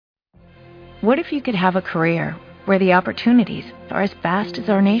What if you could have a career where the opportunities are as vast as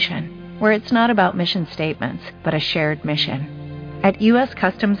our nation, where it's not about mission statements, but a shared mission? At U.S.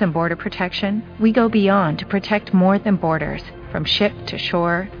 Customs and Border Protection, we go beyond to protect more than borders. From ship to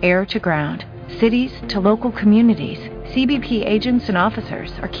shore, air to ground, cities to local communities, CBP agents and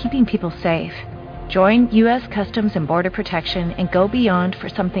officers are keeping people safe. Join U.S. Customs and Border Protection and go beyond for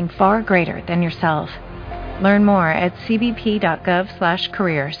something far greater than yourself. Learn more at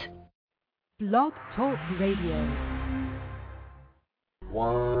cbp.gov/careers. Blog Talk Radio.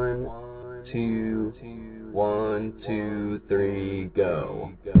 1, 2, 1, 2, 3,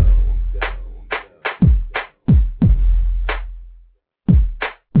 go.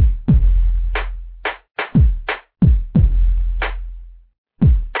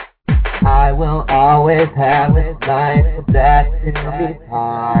 I will always have a life that's in me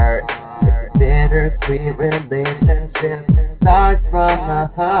heart. Bittersweet relationship starts from the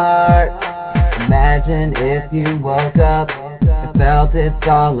heart. Imagine if you woke up and felt it's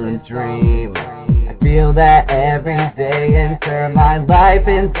all a dream. I feel that every day and turn my life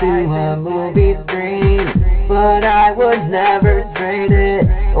into a movie screen. But I would never trade it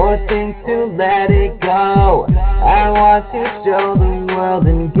or think to let it go. I want to show the world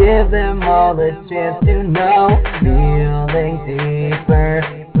and give them all a chance to know. Feeling deeper,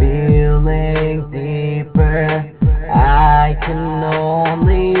 feeling deeper. I can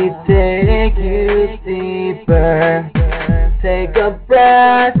only take you deeper. Take a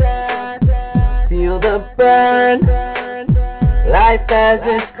breath, feel the burn. Life has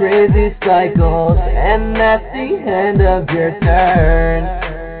its crazy cycles, and that's the end of your turn.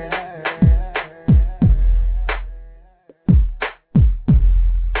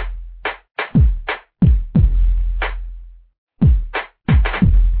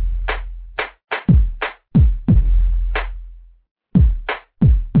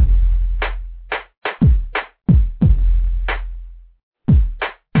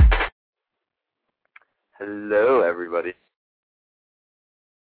 Hello, everybody.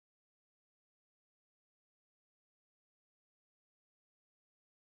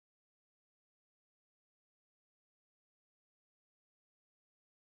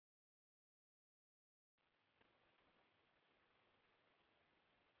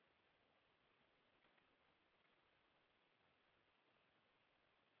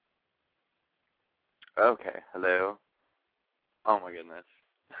 Okay, hello. Oh my goodness.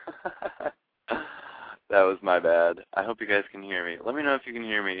 That was my bad. I hope you guys can hear me. Let me know if you can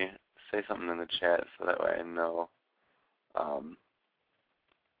hear me. Say something in the chat so that way I know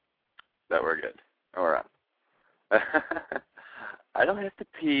that we're good. Or we're on. I don't have to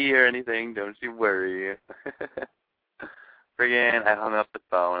pee or anything. Don't you worry. Friggin', I hung up the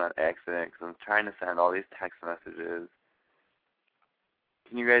phone on accident because I'm trying to send all these text messages.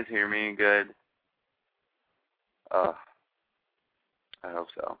 Can you guys hear me good? I hope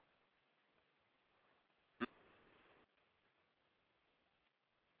so.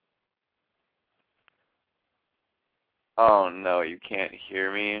 Oh no, you can't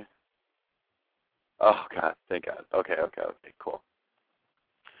hear me? Oh God, thank God. Okay, cool.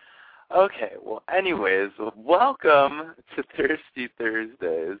 Okay, well anyways, welcome to Thirsty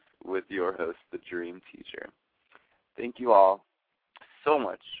Thursdays with your host, The Dream Teacher. Thank you all so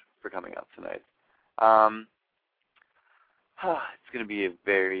much for coming out tonight. It's going to be a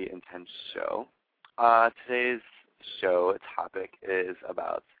very intense show. Today's show topic is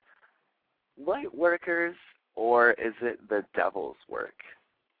about light workers, or is it the devil's work?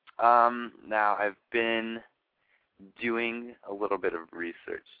 Now, I've been doing a little bit of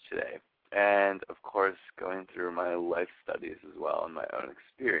research today, and of course going through my life studies as well and my own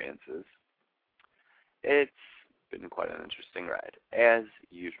experiences. It's been quite an interesting ride, as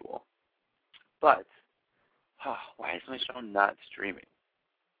usual. But, why is my show not streaming?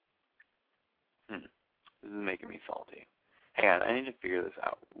 This is making me salty. Hang on, I need to figure this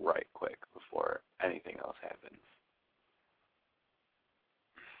out right quick before anything else happens.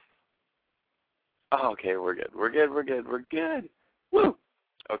 Oh, okay, we're good. Woo!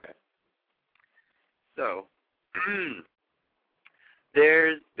 Okay. So,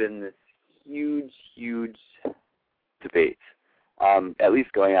 there's been this huge debate, at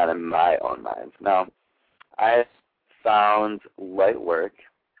least going on in my own mind. Now, I found LightWork.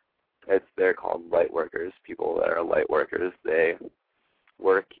 They're called light workers. People that are light workers, they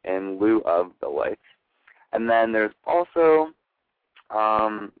work in lieu of the lights. And then there's also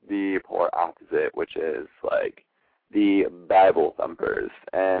the polar opposite, which is like the Bible thumpers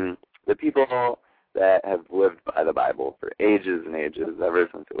and the people that have lived by the Bible for ages and ages, ever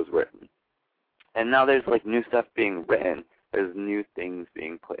since it was written. And now there's like new stuff being written There's new things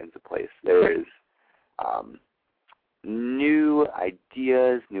being put into place. There's new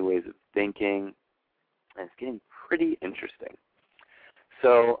ideas, new ways of thinking, and it's getting pretty interesting.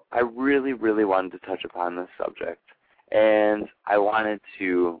 So I really, really wanted to touch upon this subject, and I wanted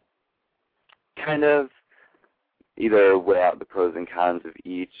to kind of either weigh out the pros and cons of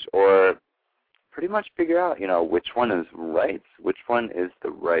each, or pretty much figure out, which one is right, which one is the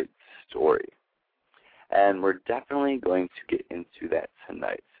right story. And we're definitely going to get into that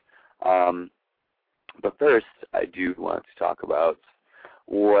tonight. But first, I do want to talk about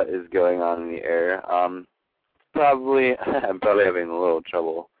what is going on in the air. I'm probably having a little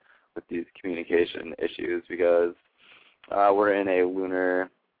trouble with these communication issues because we're in a lunar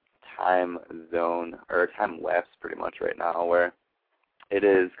time zone, or time lapse pretty much right now, where it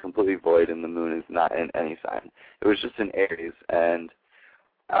is completely void and the moon is not in any sign. It was just in Aries, and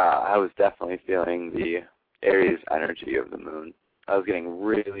I was definitely feeling the Aries energy of the moon. I was getting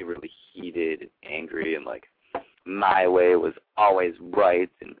really, really heated, angry, and like my way was always right,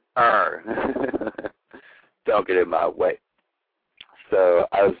 and don't get in my way. So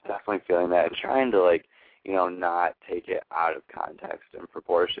I was definitely feeling that, and trying to not take it out of context and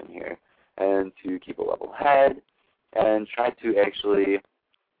proportion here, and to keep a level head, and try to actually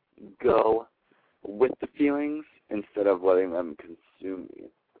go with the feelings instead of letting them consume me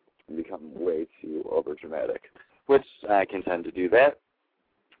and become way too overdramatic, which I can tend to do that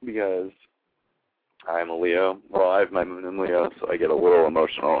because I'm a Leo. Well, I have my moon in Leo, so I get a little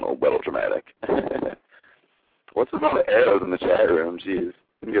emotional and a little dramatic. What's with all the arrows in the chat room? Jeez,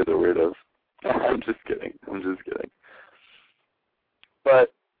 you guys are weirdos. I'm just kidding.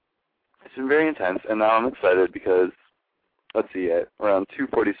 But it's been very intense, and now I'm excited because, let's see, at around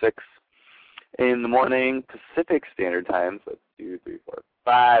 2:46 in the morning Pacific Standard Time, so 2, 3, 4,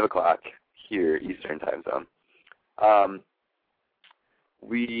 5 o'clock here, Eastern Time Zone, the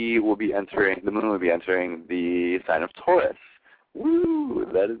moon will be entering the sign of Taurus. Woo,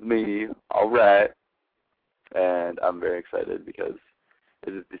 that is me. All right. And I'm very excited because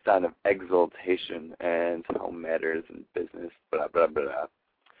it is the sign of exaltation and home matters and business, blah, blah, blah.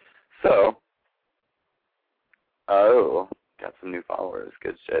 So, got some new followers.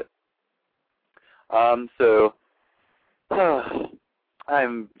 Good shit. I'm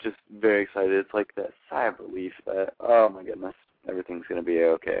just very excited. It's like that sigh of relief that, oh my goodness, everything's going to be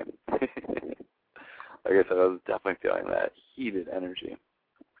okay. Like I said, I was definitely feeling that heated energy.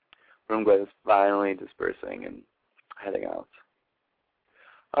 But I'm glad it's finally dispersing and heading out.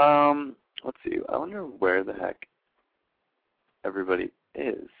 Let's see. I wonder where the heck everybody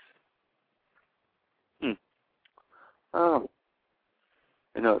is. Oh,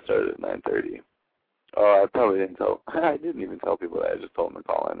 I know it started at 9:30. Oh, I probably didn't tell. I didn't even tell people that. I just told them to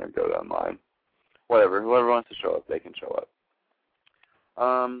call in or go online. Whatever. Whoever wants to show up, they can show up.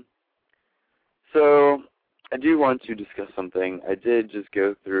 So I do want to discuss something. I did just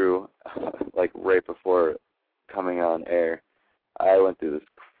go through, right before coming on air, I went through this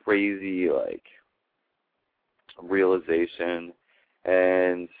crazy, realization,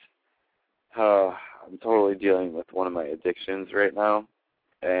 and I'm totally dealing with one of my addictions right now,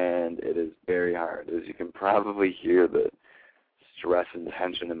 and it is very hard. As you can probably hear the stress and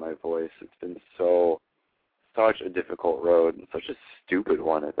tension in my voice, it's been such a difficult road, and such a stupid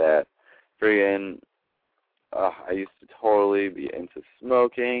one at that. I used to totally be into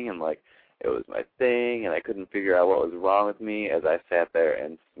smoking, and it was my thing, and I couldn't figure out what was wrong with me as I sat there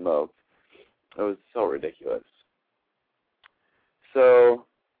and smoked. It was so ridiculous. So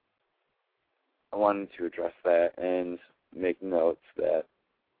I wanted to address that and make notes that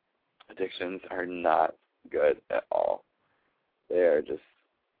addictions are not good at all. They are just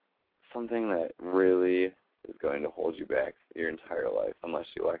something that really is going to hold you back your entire life unless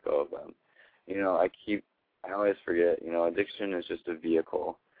you let go of them. I always forget, addiction is just a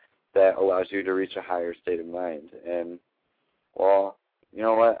vehicle that allows you to reach a higher state of mind. And, well, you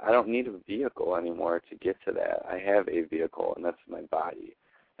know what? I don't need a vehicle anymore to get to that. I have a vehicle, and that's my body.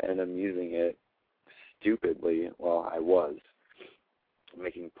 And I'm using it stupidly. Well, I was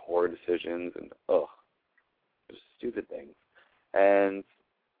making poor decisions and, just stupid things. And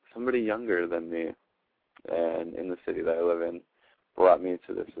somebody younger than me and in the city that I live in brought me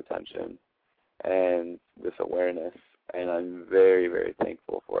to this attention and this awareness, and I'm very, very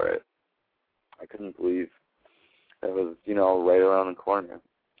thankful for it. I couldn't believe that was, right around the corner.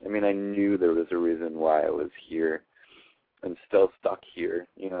 I mean, I knew there was a reason why I was here and still stuck here,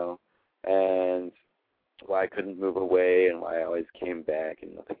 and why I couldn't move away and why I always came back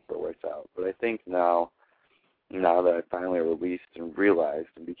and nothing ever worked out. But I think now that I finally released and realized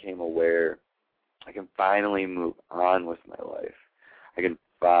and became aware I can finally move on with my life. I can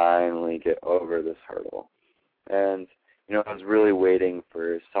finally get over this hurdle. And, I was really waiting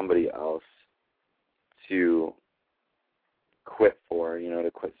for somebody else to quit for,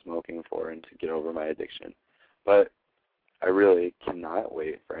 to quit smoking for and to get over my addiction. But I really cannot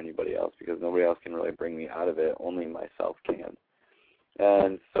wait for anybody else because nobody else can really bring me out of it. Only myself can.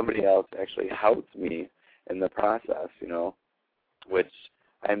 And somebody else actually helped me in the process, which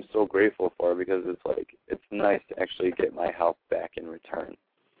I'm so grateful for because it's nice to actually get my health back in return.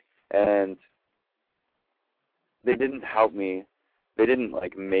 And they didn't help me. They didn't,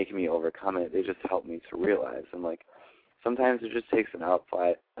 make me overcome it. They just helped me to realize. And, sometimes it just takes an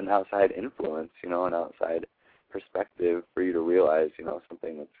outside influence, an outside perspective for you to realize,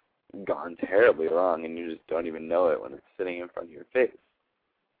 something that's gone terribly wrong and you just don't even know it when it's sitting in front of your face.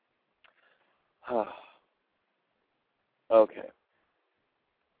 Okay.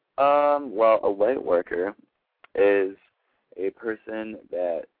 Well, a light worker is a person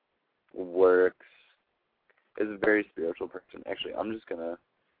that is a very spiritual person. Actually, I'm just going to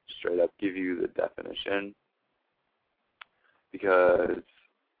straight up give you the definition because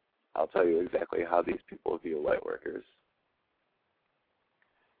I'll tell you exactly how these people view light workers.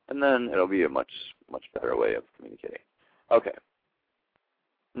 And then it'll be a much, much better way of communicating. Okay.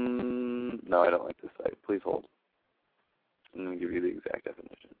 No, I don't like this site. Please hold. I'm going to give you the exact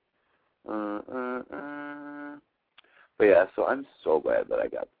definition. But yeah, so I'm so glad that I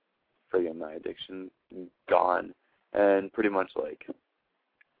got friggin' my addiction gone and pretty much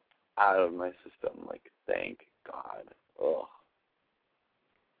out of my system. Thank God. Ugh.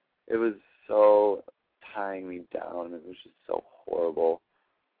 It was so tying me down. It was just so horrible.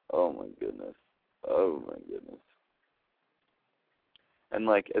 Oh my goodness. Oh my goodness. And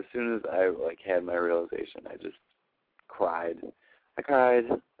as soon as I had my realization, I just cried. I cried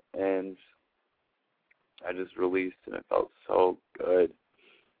and I just released and it felt so good.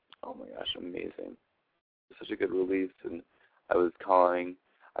 Oh my gosh, amazing. Such a good release. And I was calling.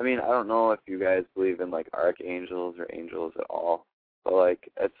 I don't know if you guys believe in archangels or angels at all, but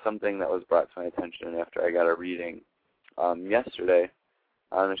it's something that was brought to my attention after I got a reading yesterday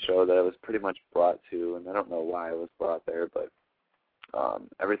on a show that I was pretty much brought to, and I don't know why I was brought there, but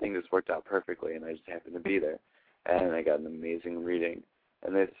everything just worked out perfectly, and I just happened to be there, and I got an amazing reading.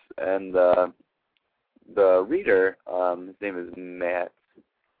 And the reader, his name is Matt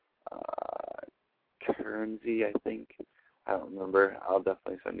Kernsey, I think. I don't remember. I'll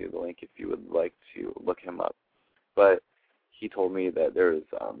definitely send you the link if you would like to look him up. But he told me that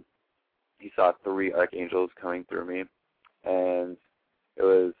he saw 3 archangels coming through me, and it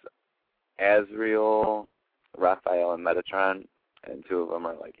was Azrael, Raphael, and Metatron, and 2 of them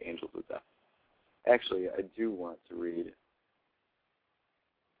are angels of death. Actually, I do want to read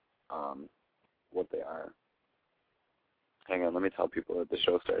what they are. Hang on, let me tell people that the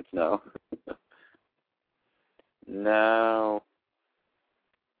show starts now. Now.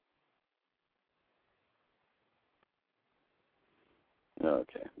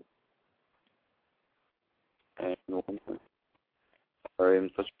 Okay. And sorry, I'm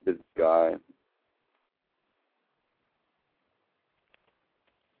such a busy guy.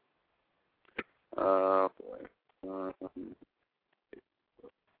 Boy.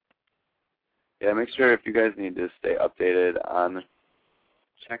 Yeah, make sure if you guys need to stay updated on,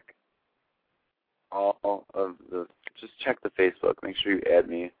 check the Facebook. Make sure you add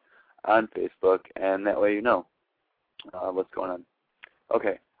me on Facebook, and that way you know what's going on.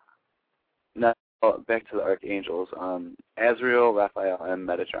 Okay. Now, back to the archangels. Azrael, Raphael, and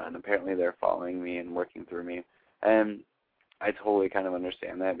Metatron. Apparently they're following me and working through me. And I totally kind of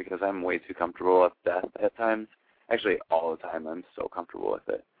understand that because I'm way too comfortable with death at times. Actually, all the time I'm so comfortable with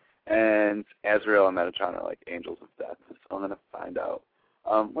it. And Azrael and Metatron are angels of death. So I'm going to find out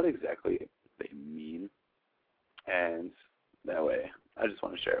what exactly they mean. And that way, I just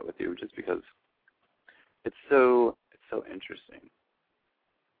want to share it with you just because it's so interesting.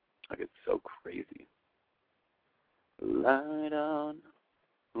 It's so crazy. Light on,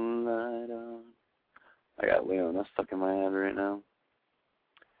 light on. I got Leona stuck in my head right now.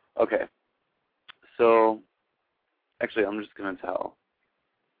 Okay. So, actually, I'm just going to tell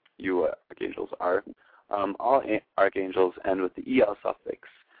you what archangels are. All archangels end with the EL suffix.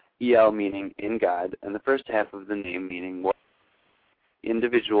 EL meaning in God, and the first half of the name meaning what the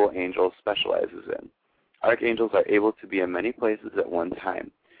individual angel specializes in. Archangels are able to be in many places at one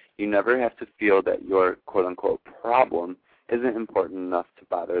time. You never have to feel that your quote-unquote problem isn't important enough to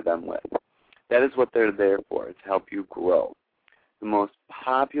bother them with. That is what they're there for, to help you grow. The most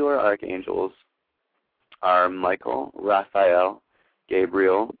popular archangels are Michael, Raphael,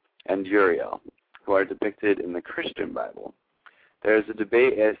 Gabriel, and Uriel. who are depicted in the Christian Bible. There is a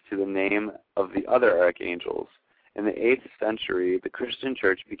debate as to the name of the other archangels. In the 8th century, the Christian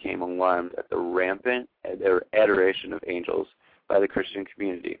church became alarmed at the rampant adoration of angels by the Christian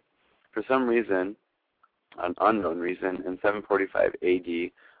community. For some reason, an unknown reason, in 745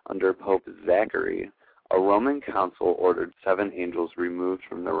 AD, under Pope Zachary, a Roman council ordered 7 angels removed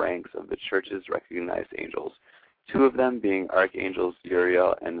from the ranks of the church's recognized angels, 2 of them being archangels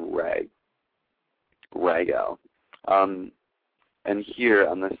Uriel and Raguel. And here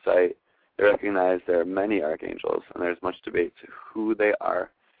on this site, they recognize there are many archangels, and there's much debate to who they are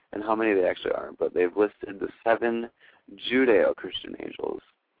and how many they actually are. But they've listed the 7 Judeo-Christian angels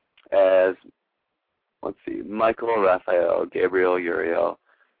as, let's see, Michael, Raphael, Gabriel, Uriel,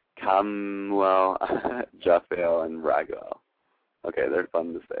 Camuel, Jophiel, and Raguel. Okay, they're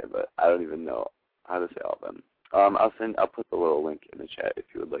fun to say, but I don't even know how to say all of them. I'll put the little link in the chat if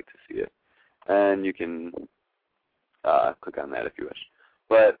you would like to see it, and you can click on that if you wish.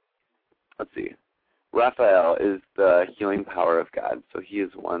 But let's see. Raphael is the healing power of God, so he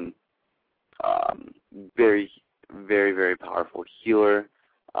is one very, very, very powerful healer.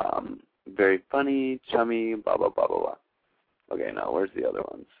 Very funny, chummy, blah, blah, blah, blah, blah. Okay, now where's the other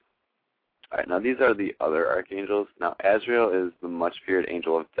ones? All right, now these are the other archangels. Now, Azrael is the much-feared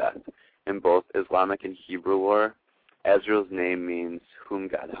angel of death. In both Islamic and Hebrew lore, Azrael's name means whom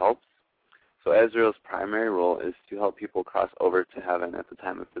God helps. So Azrael's primary role is to help people cross over to heaven at the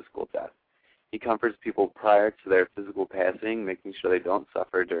time of physical death. He comforts people prior to their physical passing, making sure they don't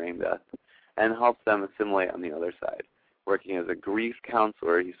suffer during death, and helps them assimilate on the other side. Working as a grief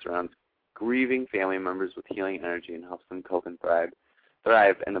counselor, he surrounds grieving family members with healing energy and helps them cope and thrive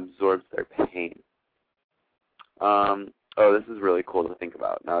and absorbs their pain. This is really cool to think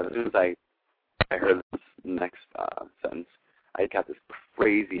about. Now, as soon as I heard this next sentence, I got this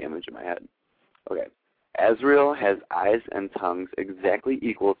crazy image in my head. Okay. Azrael has eyes and tongues exactly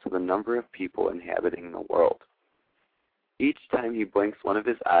equal to the number of people inhabiting the world. Each time he blinks one of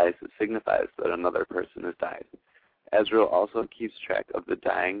his eyes, it signifies that another person has died. Azrael also keeps track of the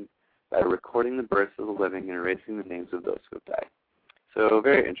dying by recording the births of the living and erasing the names of those who have died. So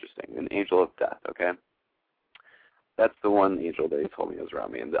very interesting, an angel of death, okay? That's the one angel that he told me was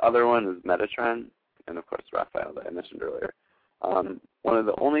around me. And the other one is Metatron, and of course Raphael that I mentioned earlier. One of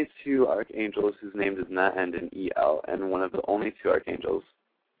the only 2 archangels whose name does not end in EL, and one of the only 2 archangels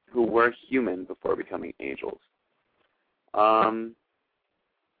who were human before becoming angels.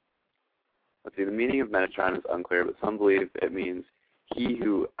 Let's see, the meaning of Metatron is unclear, but some believe it means he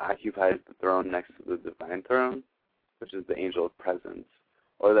who occupies the throne next to the divine throne, which is the angel of presence,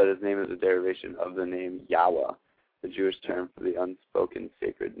 or that his name is a derivation of the name Yahweh, the Jewish term for the unspoken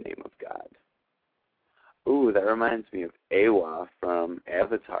sacred name of God. Ooh, that reminds me of Awa from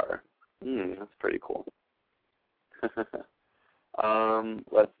Avatar. That's pretty cool.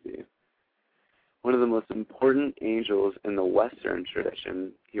 Let's see. One of the most important angels in the Western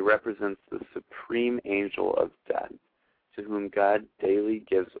tradition, he represents the supreme angel of death, to whom God daily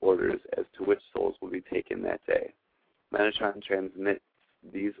gives orders as to which souls will be taken that day. Metatron transmits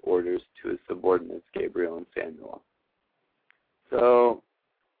these orders to his subordinates, Gabriel and Samuel. So,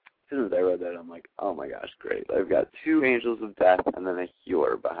 as soon as I read that, I'm like, oh my gosh, great. I've got 2 angels of death and then a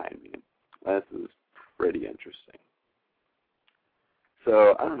healer behind me. This is pretty interesting.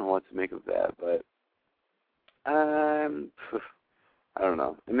 So, I don't know what to make of that, but I don't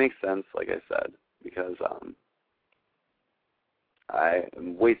know. It makes sense, like I said, because I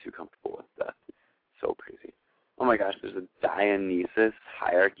am way too comfortable with death. So crazy. Oh my gosh, there's a Dionysus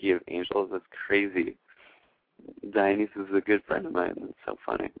hierarchy of angels. That's crazy. Dionysus is a good friend of mine. That's so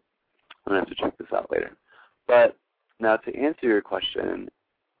funny. I'm going to have to check this out later. But now to answer your question,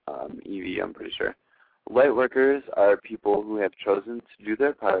 Evie, I'm pretty sure, Lightworkers are people who have chosen to do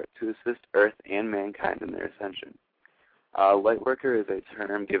their part to assist Earth and mankind in their ascension. Lightworker is a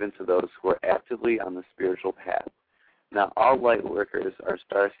term given to those who are actively on the spiritual path. Now, all Lightworkers are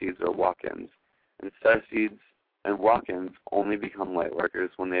starseeds or walk-ins, and starseeds and walk-ins only become Lightworkers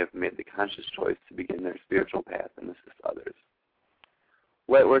when they have made the conscious choice to begin their spiritual path and assist others.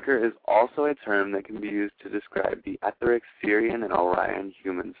 Lightworker is also a term that can be used to describe the etheric Sirian and Orion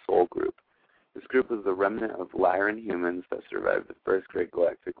human soul group. This group is the remnant of Lyran humans that survived the First Great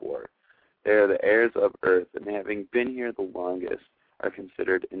Galactic War. They are the heirs of Earth, and having been here the longest, are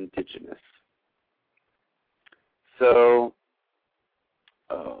considered indigenous. So,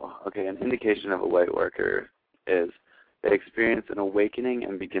 an indication of a Lightworker is they experience an awakening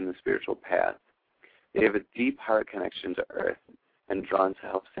and begin the spiritual path. They have a deep heart connection to Earth and drawn to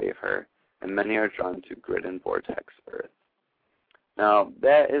help save her, and many are drawn to Grid and Vortex Earth. Now,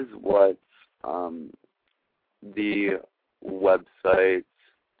 that is what the website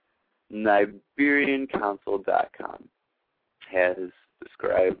NiberianCouncil.com has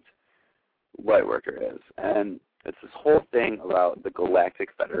described LightWorker as, and it's this whole thing about the Galactic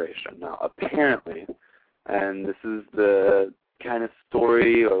Federation. Now, apparently, and this is the kind of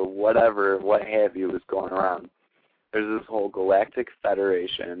story or whatever, what have you, is going around. There's this whole Galactic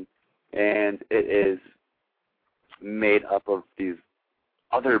Federation, and it is made up of these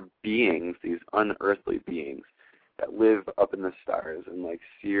other beings, these unearthly beings that live up in the stars, and like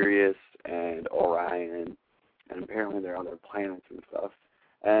Sirius and Orion, and apparently there are other planets and stuff.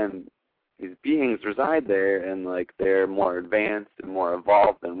 And these beings reside there, and like they're more advanced and more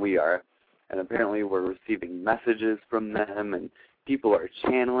evolved than we are. And apparently we're receiving messages from them, and people are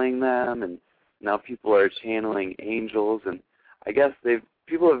channeling them, and now people are channeling angels, and I guess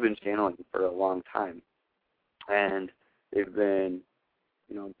people have been channeling for a long time, and they've been,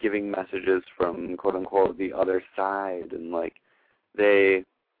 giving messages from quote unquote the other side, and like they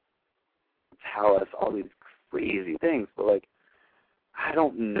tell us all these crazy things, but like I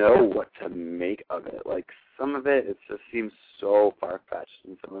don't know what to make of it. Like some of it just seems so far-fetched,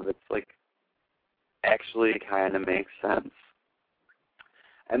 and some of it's like actually kind of makes sense.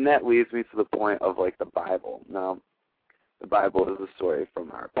 And that leads me to the point of like the Bible. Now, the Bible is a story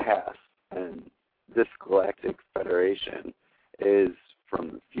from our past, and this Galactic Federation is from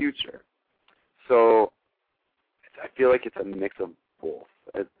the future. So I feel like it's a mix of both.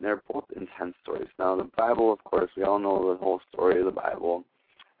 They're both intense stories. Now, the Bible, of course, we all know the whole story of the Bible,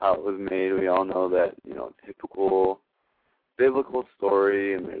 how it was made. We all know that, typical biblical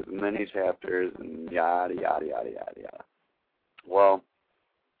story, and there's many chapters, and yada, yada, yada, yada, yada. Well,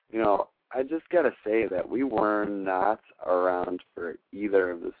 I just got to say that we were not around for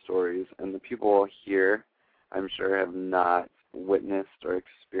either of the stories, and the people here, I'm sure, have not witnessed or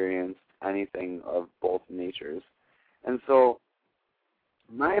experienced anything of both natures. And so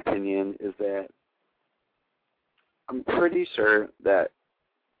my opinion is that I'm pretty sure that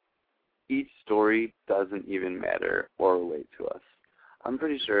each story doesn't even matter or relate to us. I'm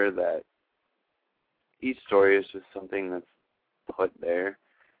pretty sure that each story is just something that's put there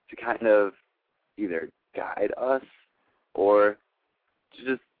to kind of either guide us or to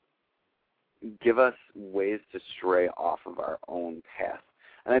just give us ways to stray off of our own path.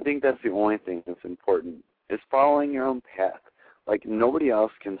 And I think that's the only thing that's important, is following your own path. Like, nobody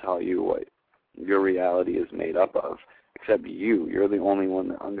else can tell you what your reality is made up of except you. You're the only one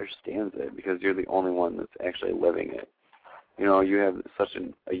that understands it because you're the only one that's actually living it. You have such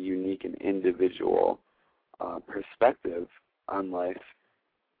a unique and individual perspective on life,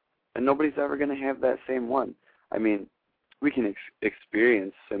 and nobody's ever going to have that same one. I mean, we can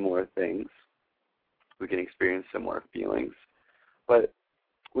experience similar things. We can experience similar feelings, but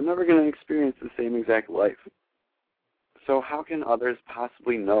we're never going to experience the same exact life. So how can others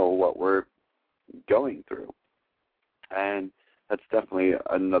possibly know what we're going through? And that's definitely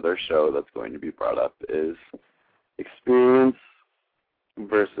another show that's going to be brought up, is experience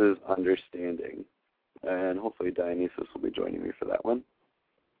versus understanding. And hopefully Dionysus will be joining me for that one.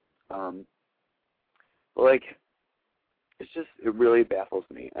 It really baffles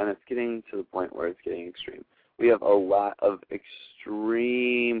me, and it's getting to the point where it's getting extreme. We have a lot of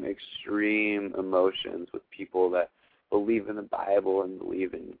extreme emotions with people that believe in the Bible and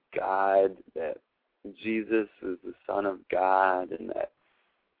believe in God, that Jesus is the Son of God, and that,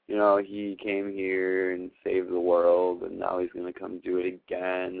 he came here and saved the world, and now he's going to come do it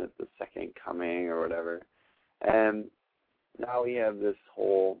again at the second coming or whatever. And now we have this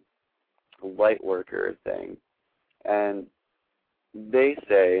whole LightWorker thing, and they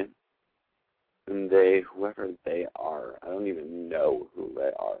say, and whoever they are, I don't even know who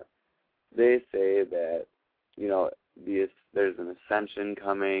they are, they say that, there's an ascension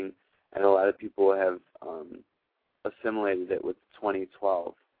coming, and a lot of people have assimilated it with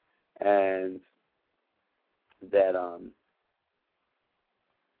 2012, and that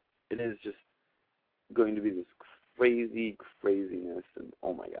it is just going to be this craziness, and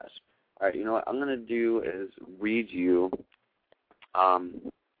oh my gosh. All right, what I'm going to do is read you,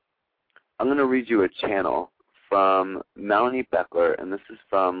 I'm going to read you a channel from Melanie Beckler, and this is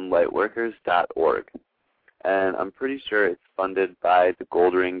from lightworkers.org. And I'm pretty sure it's funded by the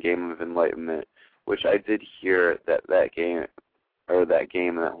Gold Ring Game of Enlightenment, which I did hear that game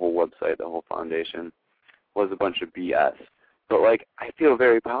and that whole website, the whole foundation, was a bunch of BS. But, I feel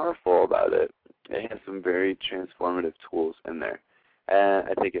very powerful about it. It has some very transformative tools in there. And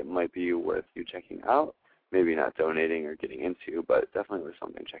I think it might be worth you checking out. Maybe not donating or getting into, but definitely worth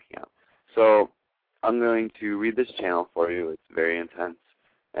something checking out. So I'm going to read this channel for you. It's very intense.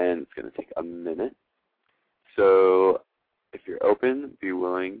 and it's going to take a minute. So if you're open, be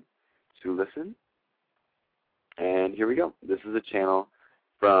willing to listen. And here we go. This is a channel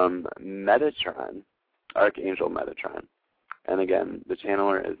from Metatron, Archangel Metatron. And again, the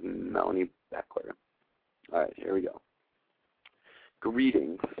channeler is Melanie Beckler. All right, here we go.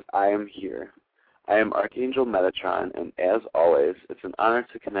 Greetings, I am here. I am Archangel Metatron, and as always, it's an honor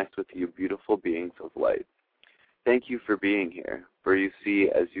to connect with you beautiful beings of light. Thank you for being here, for you see,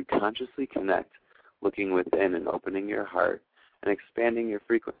 as you consciously connect, looking within and opening your heart and expanding your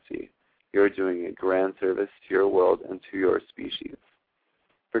frequency, you are doing a grand service to your world and to your species.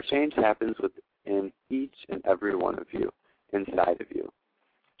 For change happens within each and every one of you, inside of you.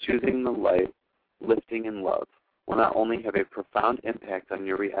 Choosing the light, lifting, and love will not only have a profound impact on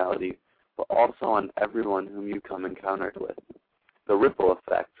your reality, but also on everyone whom you come encountered with. The ripple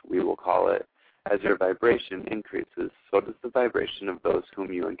effect, we will call it, as your vibration increases, so does the vibration of those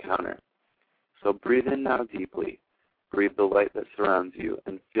whom you encounter. So breathe in now deeply, breathe the light that surrounds you,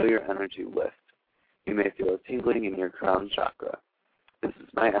 and feel your energy lift. You may feel a tingling in your crown chakra. This is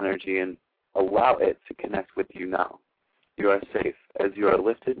my energy, and allow it to connect with you now. You are safe, as you are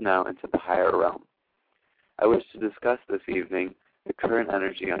lifted now into the higher realm. I wish to discuss this evening the current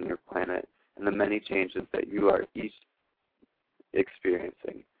energy on your planet and the many changes that you are each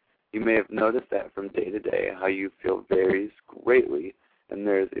experiencing. You may have noticed that from day to day how you feel varies greatly, and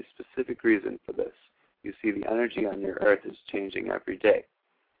there is a specific reason for this. You see, the energy on your earth is changing every day.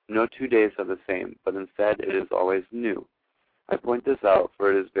 No 2 days are the same, but instead it is always new. I point this out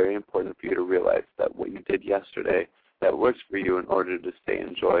for it is very important for you to realize that what you did yesterday that works for you in order to stay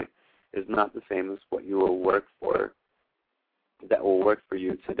in joy is not the same as what you will work for that will work for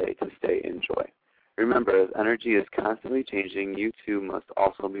you today to stay in joy. Remember, as energy is constantly changing, you too must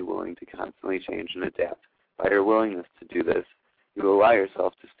also be willing to constantly change and adapt. By your willingness to do this, you allow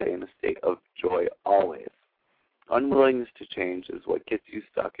yourself to stay in a state of joy always. Unwillingness to change is what gets you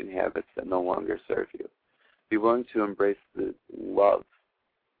stuck in habits that no longer serve you. Be willing to embrace the love.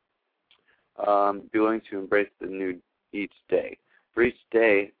 Be willing to embrace the new each day. For each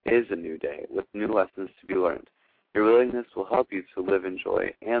day is a new day with new lessons to be learned. Your willingness will help you to live in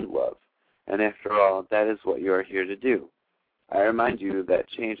joy and love. And after all, that is what you are here to do. I remind you that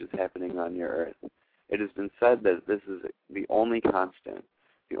change is happening on your earth. It has been said that this is the only constant.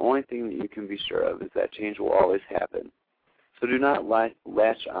 The only thing that you can be sure of is that change will always happen. So do not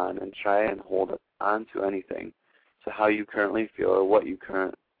latch on and try and hold on to anything, to how you currently feel or what your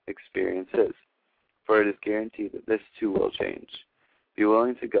current experience is. For it is guaranteed that this too will change. Be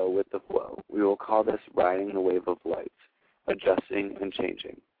willing to go with the flow. We will call this riding the wave of light, adjusting and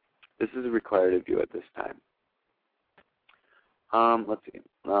changing. This is required of you at this time. Let's see.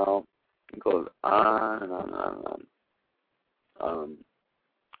 I'll go on and on and on and on.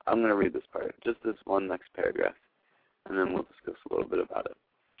 I'm going to read this part, just this one next paragraph, and then we'll discuss a little bit about it.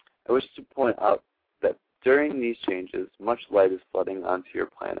 I wish to point out that during these changes, much light is flooding onto your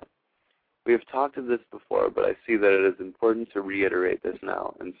planet. We have talked of this before, but I see that it is important to reiterate this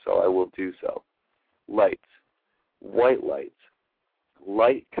now, and so I will do so. Light, white light,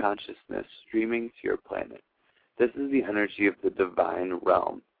 light consciousness streaming to your planet. This is the energy of the divine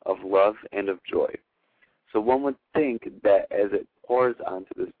realm of love and of joy. So one would think that as it pours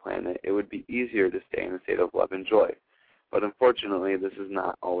onto this planet, it would be easier to stay in a state of love and joy. But unfortunately, this is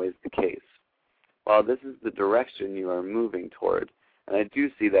not always the case. While this is the direction you are moving toward, and I do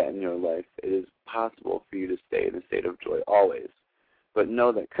see that in your life, it is possible for you to stay in a state of joy always. But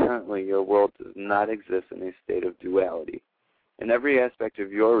know that currently your world does not exist in a state of duality. In every aspect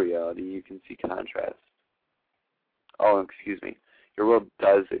of your reality, you can see contrast. Your world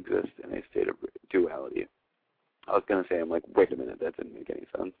does exist in a state of duality. I was going to say, I'm like, wait a minute, that didn't make any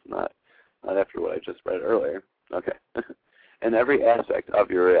sense. Not after what I just read earlier. Okay. In every aspect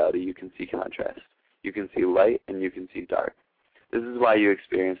of your reality, you can see contrast. You can see light and you can see dark. This is why you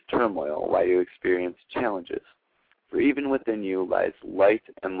experience turmoil, why you experience challenges. For even within you lies light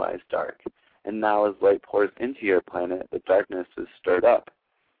and lies dark. And now as light pours into your planet, the darkness is stirred up.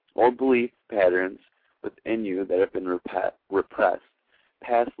 Old belief patterns within you that have been repressed,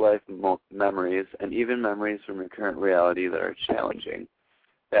 past life memories, and even memories from your current reality that are challenging,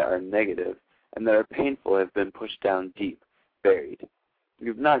 that are negative, and that are painful have been pushed down deep, buried.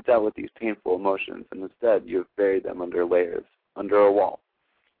 You've not dealt with these painful emotions, and instead you have buried them under layers, under a wall.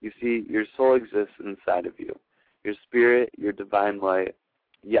 You see, your soul exists inside of you. Your spirit, your divine light,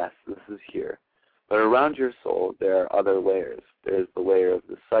 yes, this is here. But around your soul, there are other layers. There is the layer of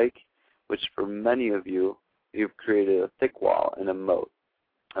the psyche, which for many of you, you've created a thick wall and a moat,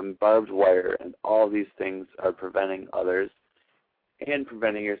 and barbed wire, and all these things are preventing others and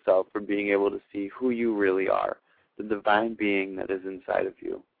preventing yourself from being able to see who you really are, the divine being that is inside of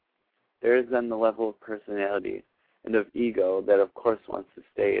you. There is then the level of personality and of ego that of course wants to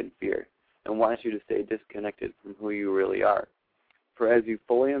stay in fear and wants you to stay disconnected from who you really are. For as you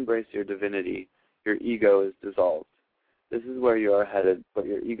fully embrace your divinity, your ego is dissolved. This is where you are headed, but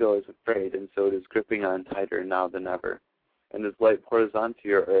your ego is afraid, and so it is gripping on tighter now than ever. And as light pours onto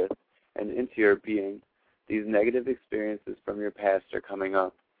your earth and into your being, these negative experiences from your past are coming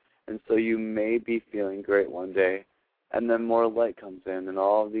up. And so you may be feeling great one day, and then more light comes in, and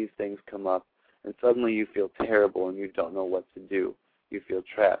all of these things come up, and suddenly you feel terrible and you don't know what to do. You feel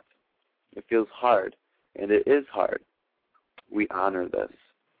trapped. It feels hard, and it is hard. We honor this,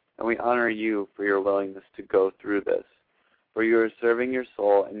 and we honor you for your willingness to go through this. For you are serving your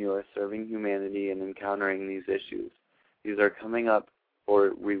soul, and you are serving humanity and encountering these issues. These are coming up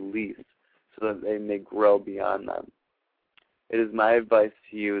for release so that they may grow beyond them. It is my advice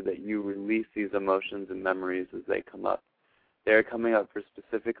to you that you release these emotions and memories as they come up. They are coming up for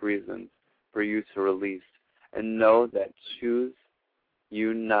specific reasons for you to release, and know that choose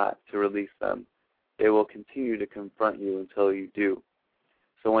you not to release them. They will continue to confront you until you do.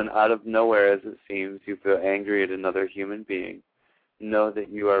 So when out of nowhere, as it seems, you feel angry at another human being, know that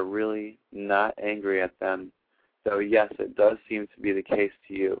you are really not angry at them, though yes, it does seem to be the case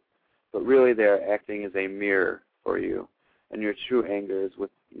to you, but really they are acting as a mirror for you, and your true anger is with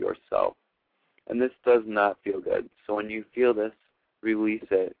yourself. And this does not feel good. So when you feel this, release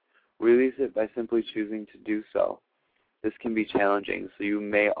it. Release it by simply choosing to do so. This can be challenging, so you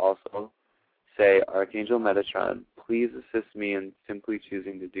may also say, Archangel Metatron, please assist me in simply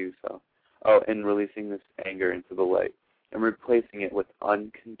choosing to do so. In releasing this anger into the light and replacing it with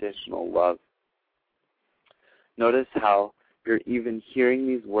unconditional love. Notice how you're even hearing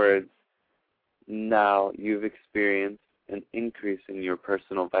these words. Now you've experienced an increase in your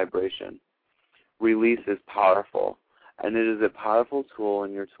personal vibration. Release is powerful, and it is a powerful tool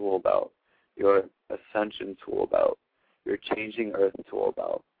in your tool belt, your ascension tool belt, your changing earth tool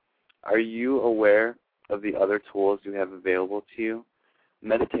belt. Are you aware of the other tools you have available to you?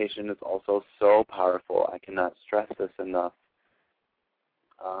 Meditation is also so powerful. I cannot stress this enough.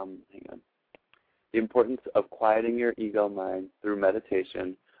 The importance of quieting your ego mind through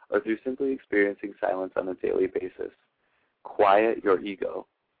meditation or through simply experiencing silence on a daily basis. Quiet your ego.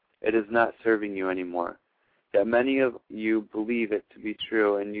 It is not serving you anymore. That many of you believe it to be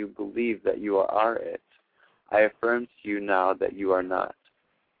true, and you believe that you are it. I affirm to you now that you are not.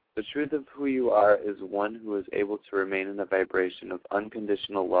 The truth of who you are is one who is able to remain in the vibration of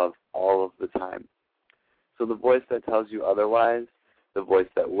unconditional love all of the time. So the voice that tells you otherwise, the voice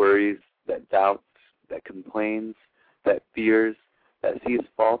that worries, that doubts, that complains, that fears, that sees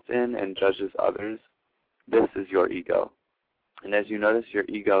fault in and judges others, this is your ego. And as you notice your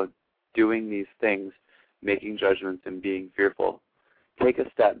ego doing these things, making judgments and being fearful, take a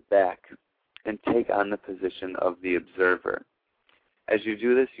step back and take on the position of the observer. As you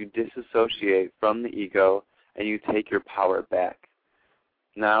do this, you disassociate from the ego and you take your power back.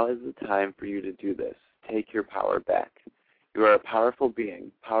 Now is the time for you to do this. Take your power back. You are a powerful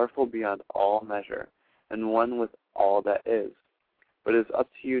being, powerful beyond all measure, and one with all that is. But it is up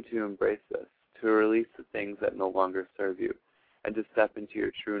to you to embrace this, to release the things that no longer serve you, and to step into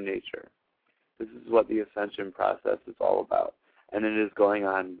your true nature. This is what the ascension process is all about, and it is going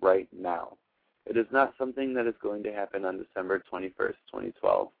on right now. It is not something that is going to happen on December 21st,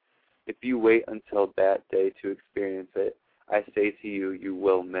 2012. If you wait until that day to experience it, I say to you, you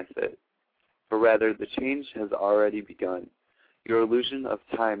will miss it. For rather, the change has already begun. Your illusion of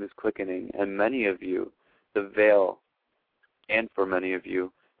time is quickening, and many of you, for many of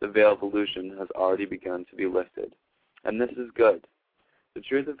you, the veil of illusion has already begun to be lifted. And this is good. The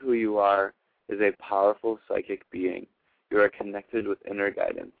truth of who you are is a powerful psychic being. You are connected with inner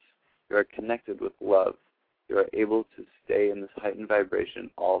guidance. You are connected with love. You are able to stay in this heightened vibration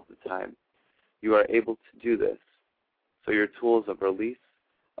all the time. You are able to do this. So your tools of release,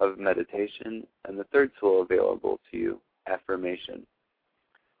 of meditation, and the third tool available to you, affirmation.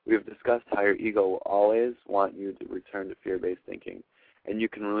 We have discussed how your ego will always want you to return to fear-based thinking, and you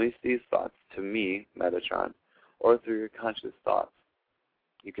can release these thoughts to me, Metatron, or through your conscious thoughts.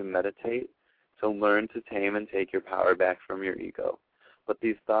 You can meditate to learn to tame and take your power back from your ego. But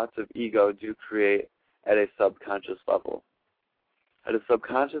these thoughts of ego do create at a subconscious level. At a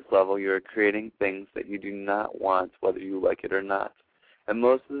subconscious level, you are creating things that you do not want, whether you like it or not. And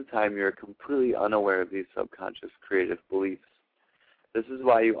most of the time, you are completely unaware of these subconscious creative beliefs. This is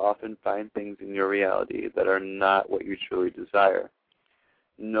why you often find things in your reality that are not what you truly desire.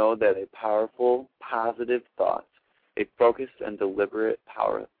 Know that a powerful, positive thought A focused and deliberate,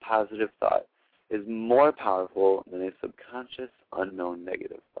 positive thought is more powerful than a subconscious, unknown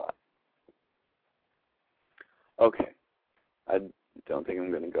negative thought. Okay, I don't think I'm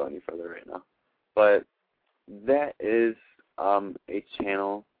going to go any further right now. But that is a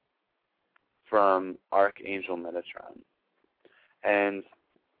channel from Archangel Metatron. And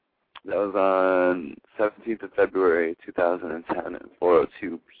that was on 17th of February, 2010 at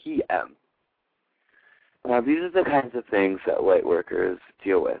 4:02 p.m. Now, these are the kinds of things that lightworkers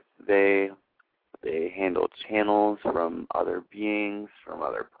deal with. They handle channels from other beings, from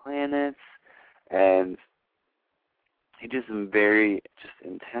other planets, and they do some very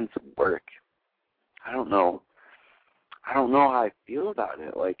intense work. I don't know how I feel about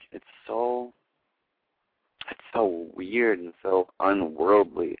it. Like, it's so weird and so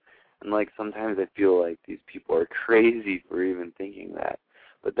unworldly. And like sometimes I feel like these people are crazy for even thinking that.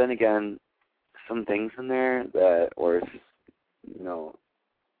 But then again, some things in there that were,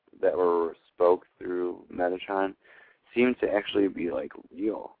 that were spoke through Metatron seem to actually be like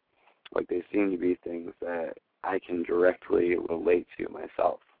real. Like they seem to be things that I can directly relate to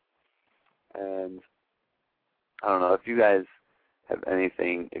myself. And I don't know if you guys have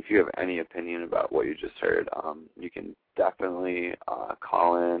anything, if you have any opinion about what you just heard, you can definitely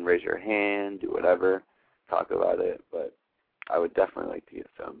call in, raise your hand, do whatever, talk about it. But I would definitely like to get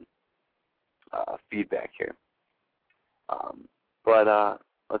some feedback here. But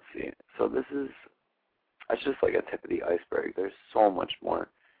let's see. So that's just like a tip of the iceberg. There's so much more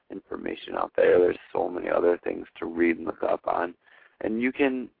information out there. There's so many other things to read and look up on. And you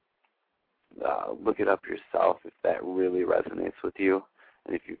can look it up yourself if that really resonates with you,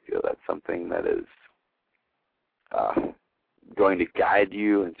 and if you feel that's something that is going to guide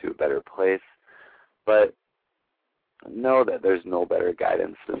you into a better place. But know that there's no better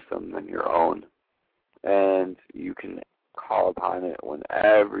guidance system than your own, and you can call upon it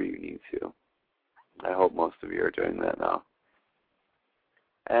whenever you need to. I hope most of you are doing that now.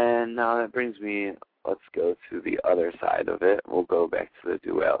 And now that brings me, let's go to the other side of it. We'll go back to the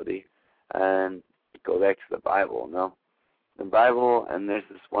duality and go back to the Bible. No, the Bible, and there's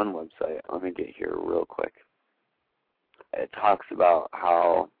this one website. Let me get here real quick. It talks about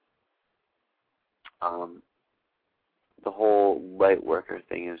how the whole lightworker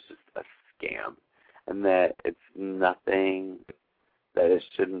thing is just a scam, and that it's nothing, that it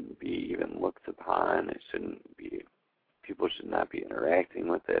shouldn't be even looked upon. It shouldn't be, people should not be interacting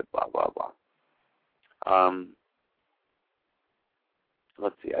with it, blah, blah, blah.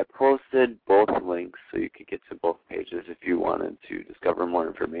 Let's see, I posted both links so you could get to both pages if you wanted to discover more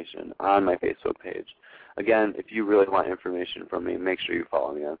information on my Facebook page. Again, if you really want information from me, make sure you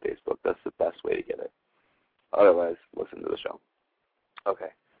follow me on Facebook. That's the best way to get it. Otherwise, listen to the show. Okay,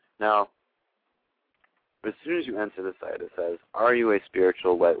 now, as soon as you enter the site, it says, are you a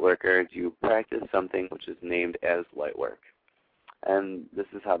spiritual lightworker? Do you practice something which is named as lightwork? And this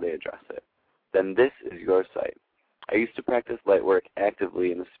is how they address it. Then this is your site. I used to practice lightwork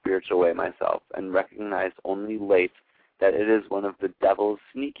actively in a spiritual way myself and recognized only late that it is one of the devil's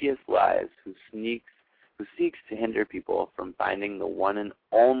sneakiest lies who seeks to hinder people from finding the one and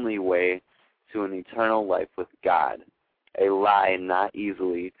only way to an eternal life with God, a lie not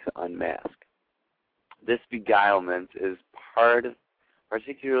easily to unmask. This beguilement is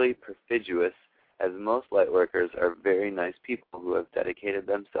particularly perfidious, as most lightworkers are very nice people who have dedicated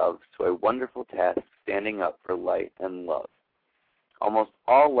themselves to a wonderful task, standing up for light and love. Almost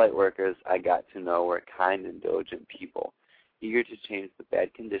all lightworkers I got to know were kind and diligent people, eager to change the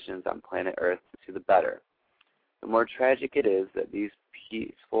bad conditions on planet Earth to the better. The more tragic it is that these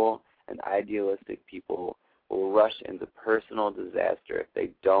peaceful and idealistic people will rush into personal disaster if they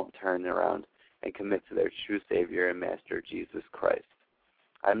don't turn around and commit to their true Savior and Master, Jesus Christ.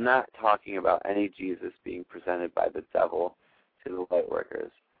 I'm not talking about any Jesus being presented by the devil to the lightworkers.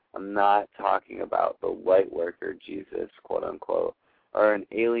 I'm not talking about the lightworker Jesus, quote unquote, or an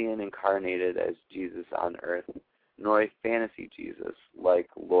alien incarnated as Jesus on earth, nor a fantasy Jesus like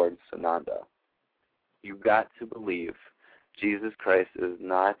Lord Sananda. You've got to believe Jesus Christ is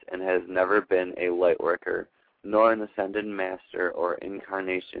not and has never been a lightworker, nor an ascended master or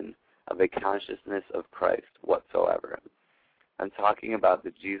incarnation of a consciousness of Christ whatsoever. I'm talking about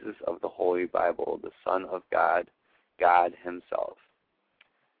the Jesus of the Holy Bible, the Son of God, God Himself.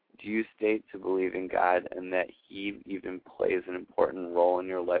 Do you state to believe in God and that He even plays an important role in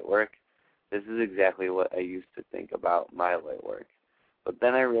your light work? This is exactly what I used to think about my light work. But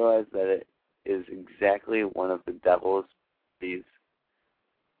then I realized that it is exactly one of the devil's, these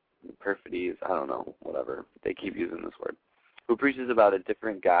perfidies, I don't know, whatever, they keep using this word, who preaches about a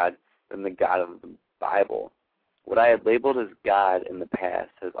different God than the God of the Bible. What I had labeled as God in the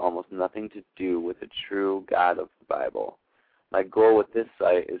past has almost nothing to do with the true God of the Bible. My goal with this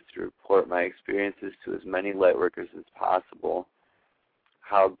site is to report my experiences to as many lightworkers as possible,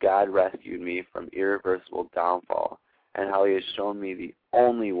 how God rescued me from irreversible downfall, and how He has shown me the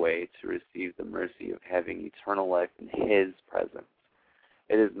only way to receive the mercy of having eternal life in His presence.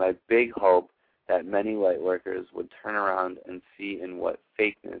 It is my big hope that many lightworkers would turn around and see in what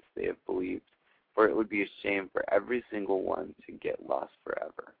fakeness they have believed, for it would be a shame for every single one to get lost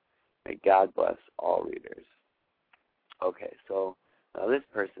forever. May God bless all readers. Okay, so now this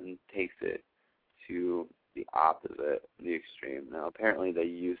person takes it to the opposite, the extreme. Now, apparently they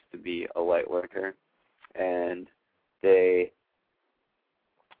used to be a light worker, and they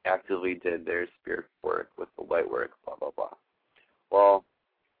actively did their spirit work with the light work, blah, blah, blah. Well,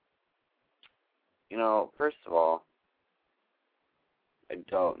 first of all, I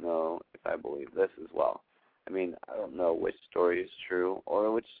don't know if I believe this as well. I mean, I don't know which story is true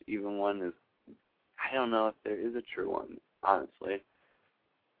or which even one is. I don't know if there is a true one, honestly.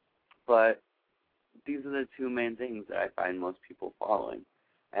 But these are the two main things that I find most people following.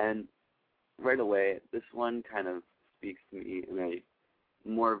 And right away, this one kind of speaks to me in a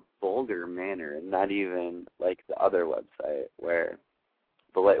more vulgar manner, and not even like the other website where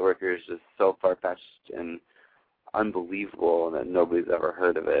the light worker is just so far-fetched and unbelievable and that nobody's ever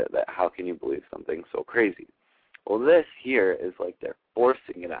heard of it, that how can you believe something so crazy? Well, this here is like they're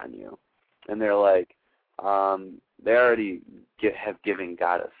forcing it on you. And they're like, they already have given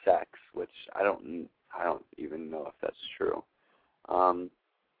God a sex, which I don't even know if that's true.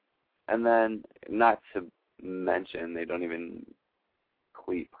 And then, not to mention, they don't even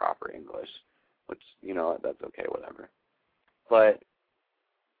cleat proper English, which, that's okay, whatever. But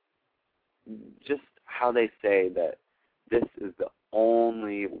just how they say that this is the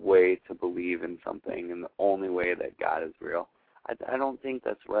only way to believe in something and the only way that God is real, I don't think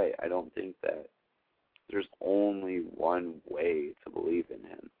that's right. I don't think that there's only one way to believe in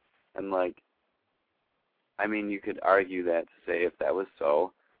Him. And you could argue that to say if that was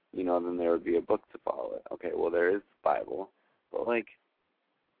so, then there would be a book to follow it. Okay, well, there is the Bible, but I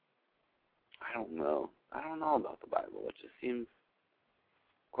don't know. I don't know about the Bible. It just seems,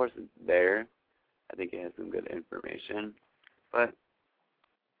 of course, it's there. I think it has some good information, but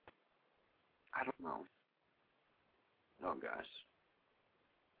I don't know. Oh, gosh.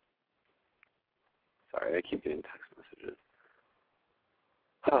 Sorry, I keep getting text messages.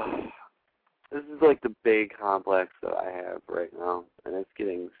 This is like the big complex that I have right now, and it's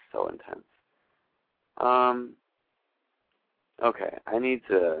getting so intense. Okay, I need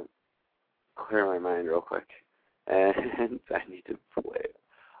to clear my mind real quick, and I need to play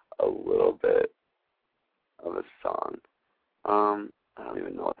a little bit of a song. I don't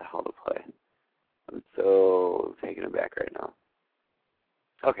even know what the hell to play. I'm so taken aback right now.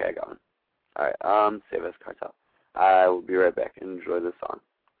 Okay, I got one. Alright, Save Us Cartel. I will be right back. Enjoy the song.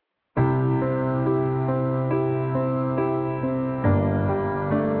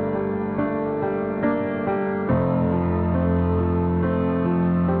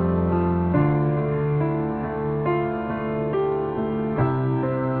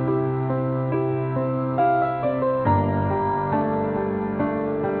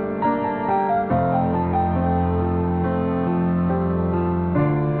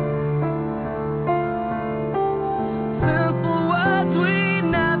 Simple words we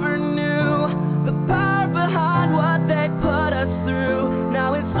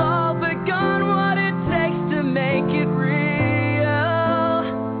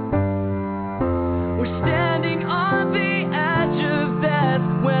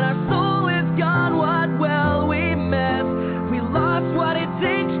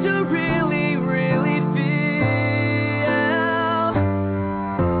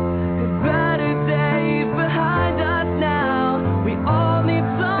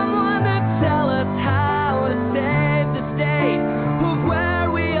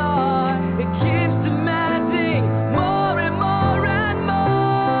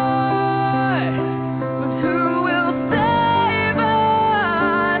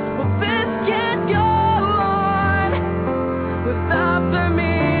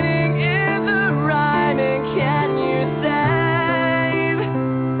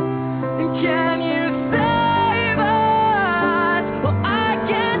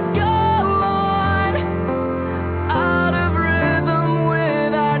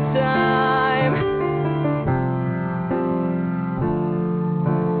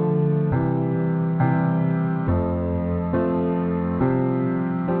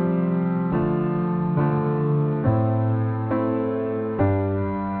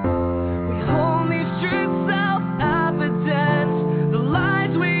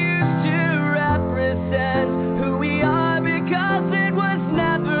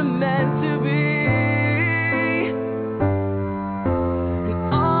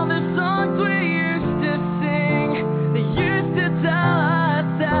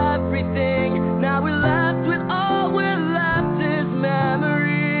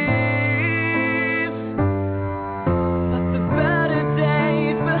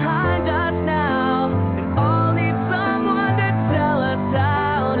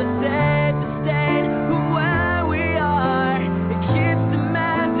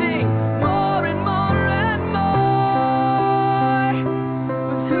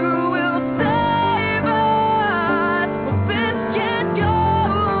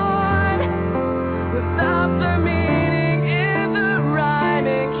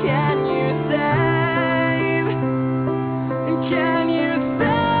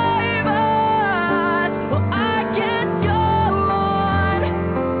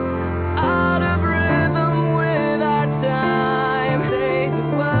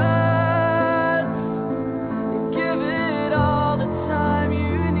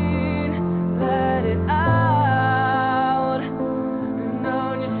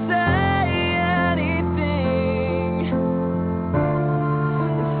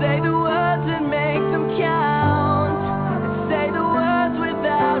Say the words and make them count. Say the words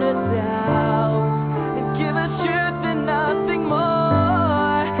without a doubt. And give us truth and nothing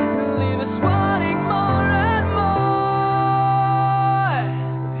more. And leave us wanting more and more.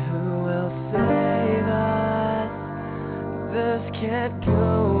 Who will save us? This can't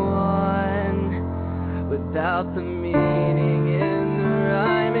go on without the meaning in the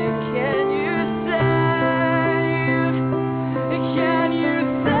rhyming. Can you save? Can you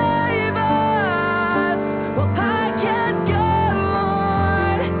save us? Well, I can't go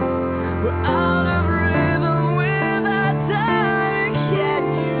on. We're out of rhythm without time. Can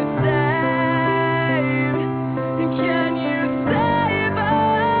you save? Can you save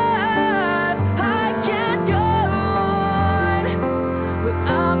us? I can't go on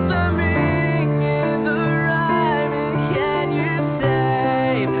without the meaning in the rhyming. Can you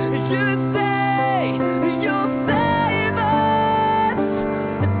save? You say you'll save us,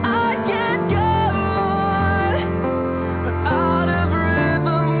 but I can't go on. We're out of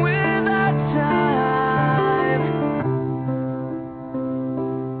rhythm without time.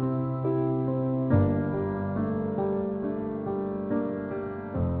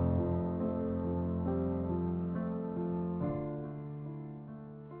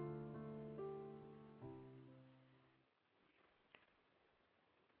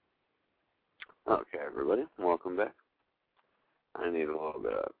 Okay, everybody, welcome back. I need a little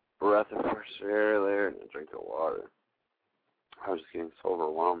bit of breath of fresh air there and a drink of water. I was just getting so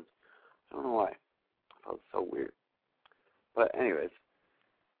overwhelmed. I don't know why. I felt so weird. But anyways,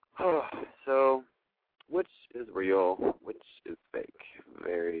 so which is real? Which is fake?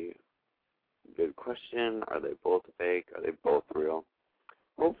 Very good question. Are they both fake? Are they both real?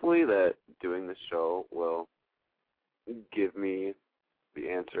 Hopefully that doing this show will give me the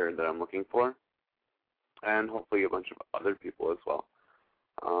answer that I'm looking for, and hopefully a bunch of other people as well.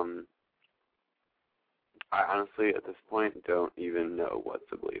 I honestly, at this point, don't even know what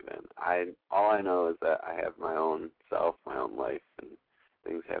to believe in. All I know is that I have my own self, my own life, and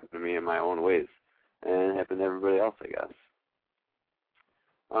things happen to me in my own ways, and happen to everybody else, I guess.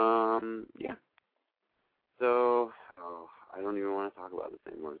 Yeah. So, I don't even want to talk about this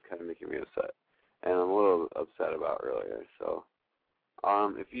anymore. It's kind of making me upset, and I'm a little upset about earlier. So,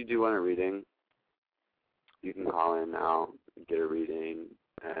 if you do want a reading, you can call in now, get a reading,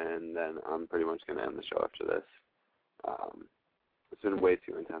 and then I'm pretty much going to end the show after this. It's been way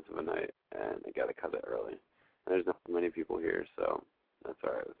too intense of a night, and I got to cut it early. And there's not many people here, so that's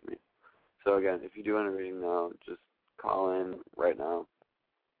all right with me. So again, if you do want a reading now, just call in right now,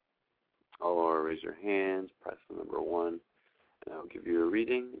 or raise your hand, press the number 1, and I'll give you a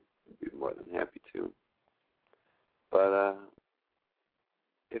reading. I'd be more than happy to. But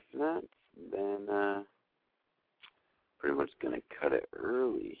if not, then pretty much going to cut it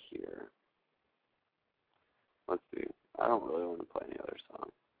early here. Let's see. I don't really want to play any other song.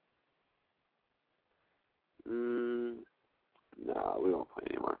 No, we won't play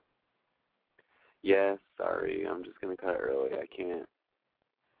anymore. Yes, sorry. I'm just going to cut it early. I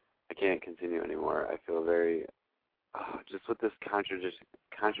can't continue anymore. I feel very, just with this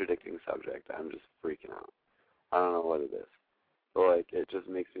contradicting subject, I'm just freaking out. I don't know what it is. But, like, it just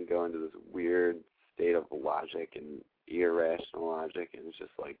makes me go into this weird state of logic and irrational logic, and it's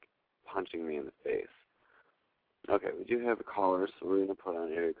just, like, punching me in the face. Okay, we do have a caller, so we're going to put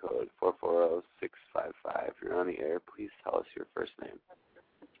on area code 440-655. If you're on the air, please tell us your first name.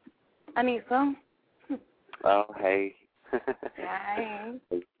 Anissa. Oh, hey. Hi.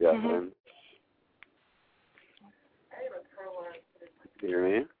 Hey, Justin. Can you hear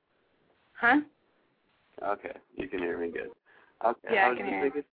me? Huh? Okay, you can hear me good. Okay, Yeah, I can hear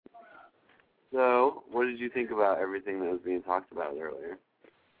you. So, what did you think about everything that was being talked about earlier?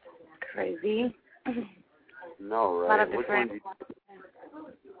 Crazy. No, right? A lot of Which different... one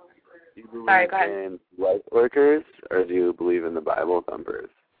do you believe Sorry, go ahead. in LightWorkers, or do you believe in the Bible thumpers?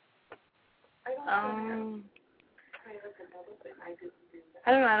 I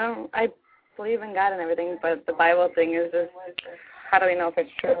don't know. I believe in God and everything, but the Bible thing is just, how do we know if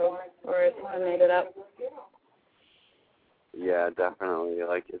it's true or if someone made it up? Yeah, definitely.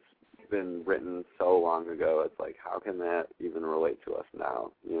 Like, it's been written so long ago. It's like, how can that even relate to us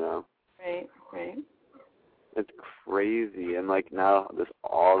now, you know? Right. It's crazy. And, like, now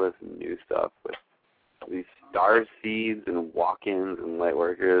all this new stuff with these star seeds and walk-ins and light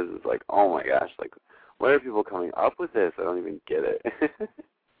workers is like, oh, my gosh. Like, where are people coming up with this? I don't even get it.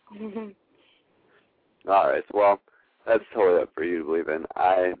 All right. Well, that's totally up for you to believe in.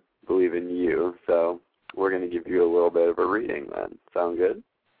 I believe in you. So we're going to give you a little bit of a reading then. Sound good?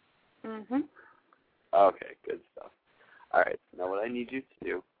 Mhm. Okay, good stuff. All right. Now what I need you to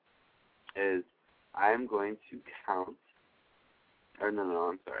do is I'm going to count, or no,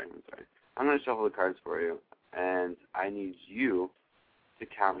 I'm sorry. I'm going to shuffle the cards for you, and I need you to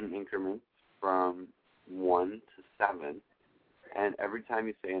count in increments from 1 to 7, and every time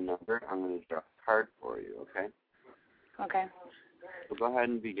you say a number, I'm going to draw a card for you, okay? Okay. So go ahead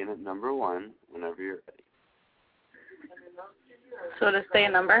and begin at number 1 whenever you're ready. So to say a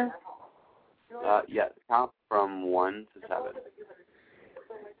number? Yes, count from 1 to 7.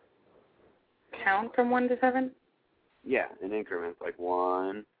 Count from 1 to 7? Yeah, in increments, like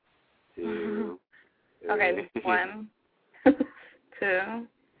 1, 2, 3. Okay, 1, 2,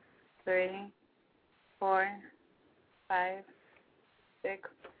 3, 4, 5, 6,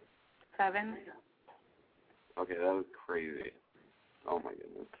 7. Okay, that was crazy. Oh my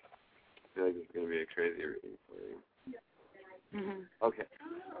goodness. I feel like this is going to be a crazy reading for you. Mhm. Okay.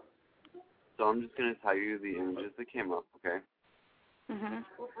 So I'm just going to tell you the images that came up, okay? Mhm.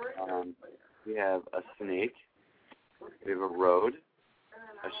 We have a snake, we have a road,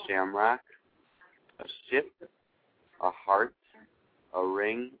 a shamrock, a ship, a heart, a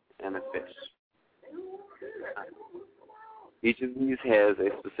ring, and a fish. Each of these has a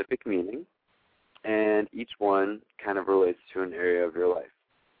specific meaning, and each one kind of relates to an area of your life.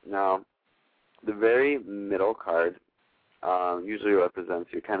 Now, the very middle card usually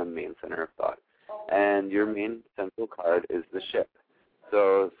represents your kind of main center of thought, and your main central card is the ship.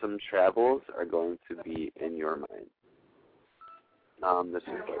 So some travels are going to be in your mind. This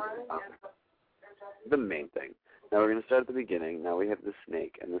is like, the main thing. Now we're going to start at the beginning. Now we have the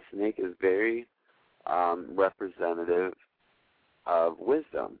snake, and the snake is very representative of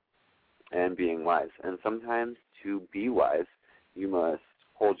wisdom and being wise. And sometimes to be wise, you must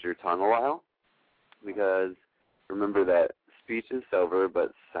hold your tongue a while, because remember that speech is silver,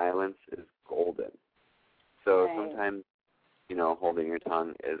 but silence is golden. So sometimes, holding your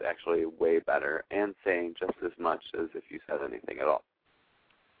tongue is actually way better and saying just as much as if you said anything at all.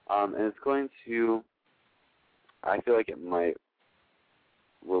 And it's going to, I feel like it might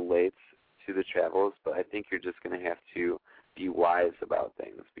relate to the travels, but I think you're just going to have to be wise about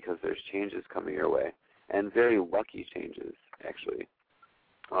things, because there's changes coming your way, and very lucky changes, actually.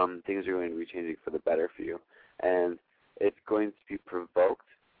 Things are going to be changing for the better for you, and it's going to be provoked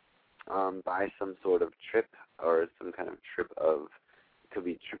by some sort of trip, or some kind of trip of, it could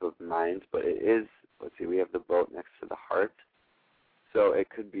be trip of mind, but it is, let's see, we have the boat next to the heart, so it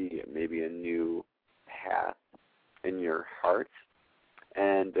could be maybe a new path in your heart,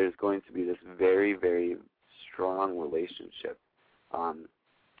 and there's going to be this very, very strong relationship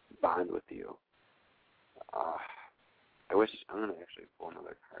bond with you. I'm going to actually pull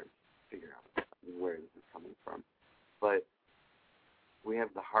another card to figure out where this is coming from. But we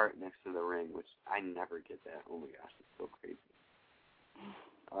have the heart next to the ring, which I never get that. Oh my gosh, it's so crazy.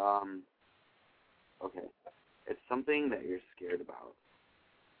 Okay. It's something that you're scared about.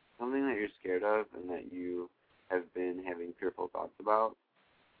 Something that you're scared of and that you have been having fearful thoughts about.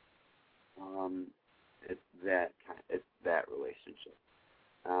 It's that relationship.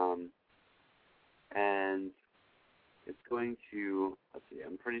 And it's going to, let's see,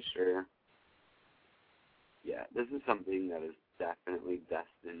 I'm pretty sure, yeah, this is something that is definitely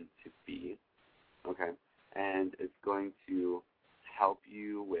destined to be, okay? And it's going to help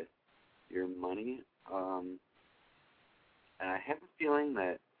you with your money. And I have a feeling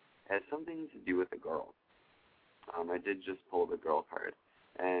that it has something to do with a girl. I did just pull the girl card,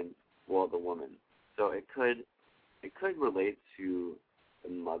 and, well, the woman. So it could relate to the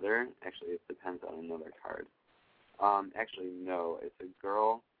mother. Actually, it depends on another card. Actually, no, it's a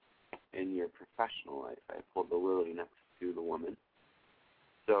girl in your professional life. I pulled the lily next to the woman.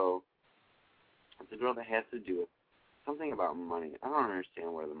 So it's a girl that has to do with something about money. I don't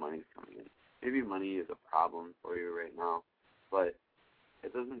understand where the money's coming in. Maybe money is a problem for you right now, but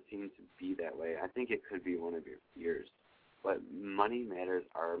it doesn't seem to be that way. I think it could be one of your fears. But money matters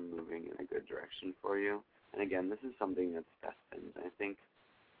are moving in a good direction for you. And again, this is something that's destined. I think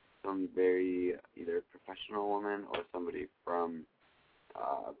some very either professional woman or somebody from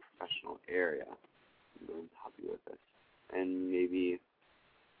a professional area is going to help you with this. And maybe,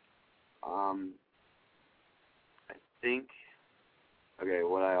 I think, okay,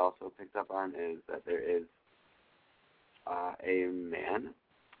 what I also picked up on is that there is a man,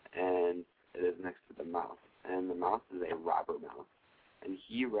 and it is next to the mouse. And the mouse is a robber mouse. And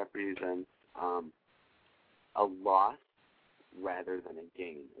he represents a loss rather than a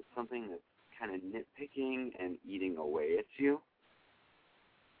gain. It's something that's kind of nitpicking and eating away at you.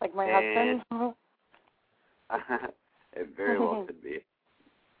 Like my husband? It very well could be.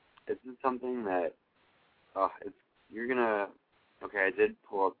 This is something that you're gonna Okay, I did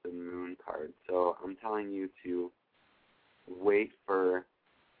pull up the moon card, so I'm telling you to wait for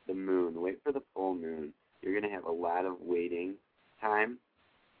the moon, wait for the full moon. You're going to have a lot of waiting time,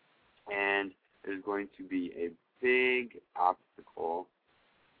 and there's going to be a big obstacle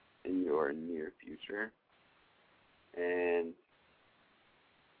in your near future, and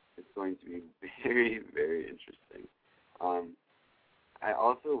it's going to be very, very interesting. I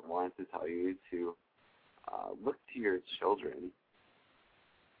also want to tell you to look to your children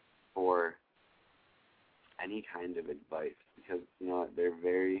for any kind of advice, because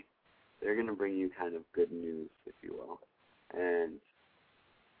they're going to bring you kind of good news, if you will, and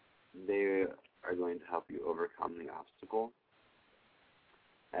they are going to help you overcome the obstacle.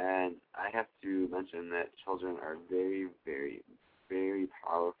 And I have to mention that children are very, very, very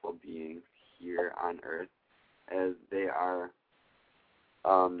powerful beings here on Earth, as they are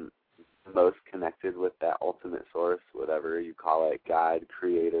most connected with that ultimate source, whatever you call it, God,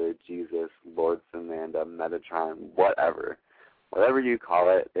 Creator, Jesus, Lord Samanda, Metatron, whatever you call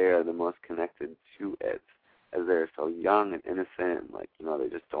it, they are the most connected to it, as they're so young and innocent, and they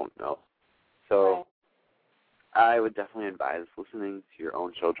just don't know. So I would definitely advise listening to your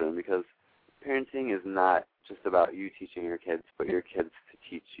own children, because parenting is not just about you teaching your kids, but your kids to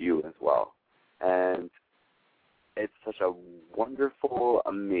teach you as well. And it's such a wonderful,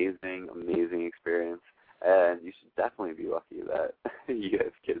 amazing, amazing experience, and you should definitely be lucky that you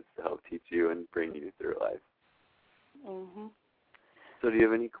have kids to help teach you and bring you through life. Mm-hmm. So do you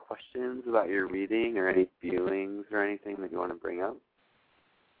have any questions about your reading, or any feelings or anything that you want to bring up?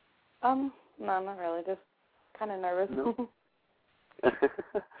 No, not really. Just kind of nervous. No.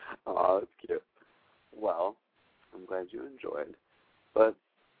 Oh, that's cute. Well, I'm glad you enjoyed. But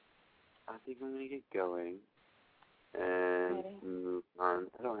I think I'm going to get going and move on.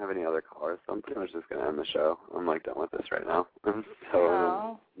 I don't have any other callers, so I'm pretty much just going to end the show. I'm done with this right now. I'm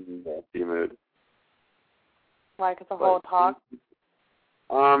so in a nasty mood. Like it's a whole talk?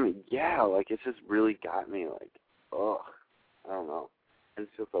 Yeah, it's just really got me, I don't know. I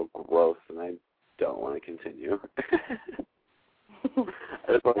just feel so gross, and I don't want to continue. I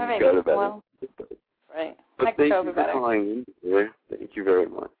just want to go to bed. Well, right. But Next thank show will you be better. for calling in here. Thank you very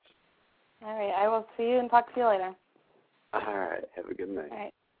much. All right. I will see you and talk to you later. All right. Have a good night. All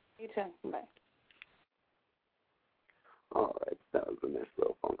right. You too. Bye. All right. That was a nice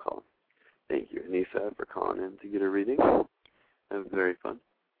little phone call. Thank you, Anissa, for calling in to get a reading. That was very fun.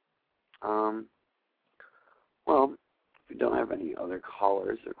 Well, if we don't have any other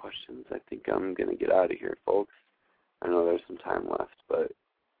callers or questions, I think I'm going to get out of here, folks. I know there's some time left, but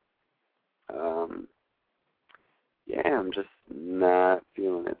I'm just not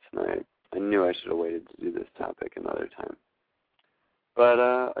feeling it tonight. I knew I should have waited to do this topic another time. But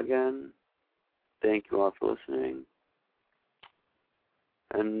again, thank you all for listening.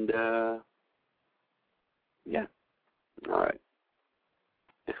 And all right.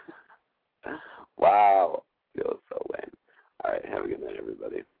 Wow, feels so lame. All right, have a good night,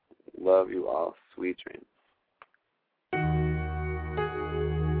 everybody. Love you all. Sweet dreams.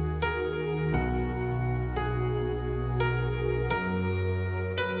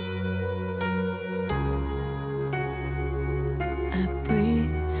 I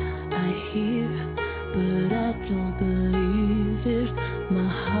breathe, I hear, but I don't believe it. My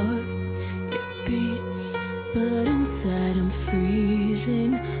heart, it beats, but inside I'm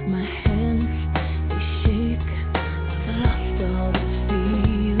freezing. My hands, they shake. I've lost all the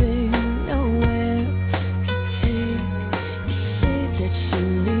feeling. Nowhere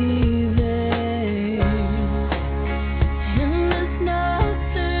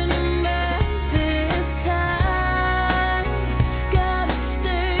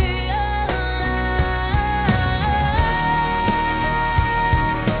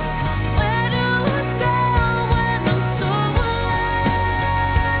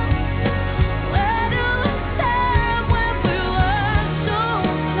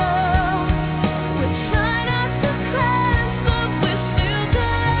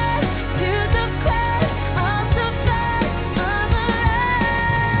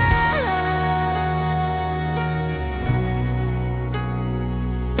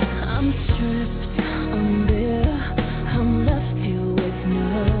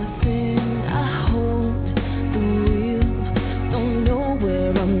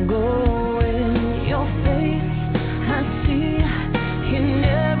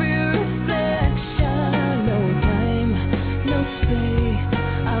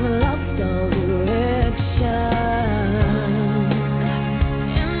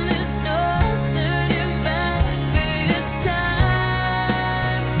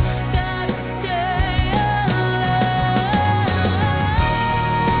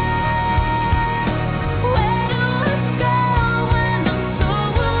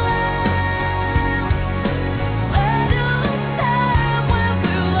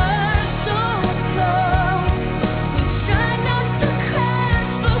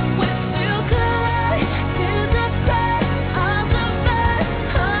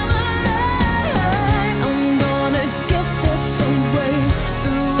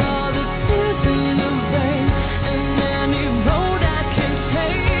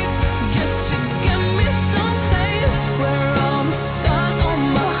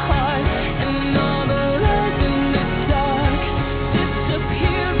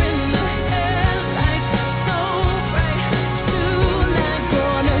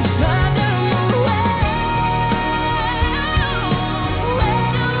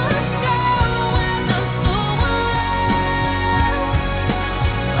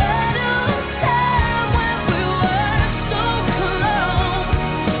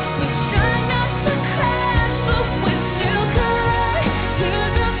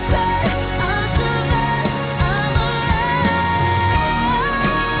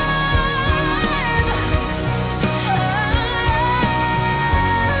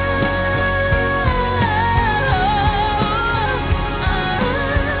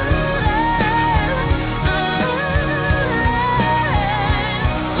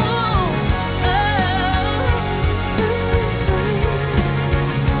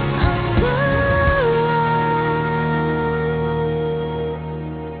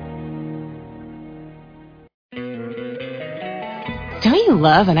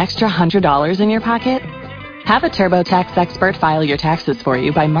love an extra $100 in your pocket? Have a TurboTax expert file your taxes for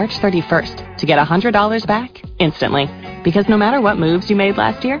you by March 31st to get $100 back instantly. Because no matter what moves you made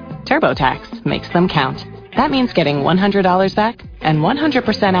last year, TurboTax makes them count. That means getting $100 back and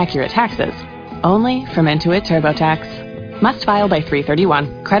 100% accurate taxes only from Intuit TurboTax. Must file by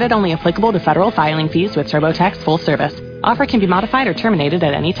 3/31. Credit only applicable to federal filing fees with TurboTax full service. Offer can be modified or terminated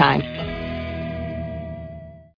at any time.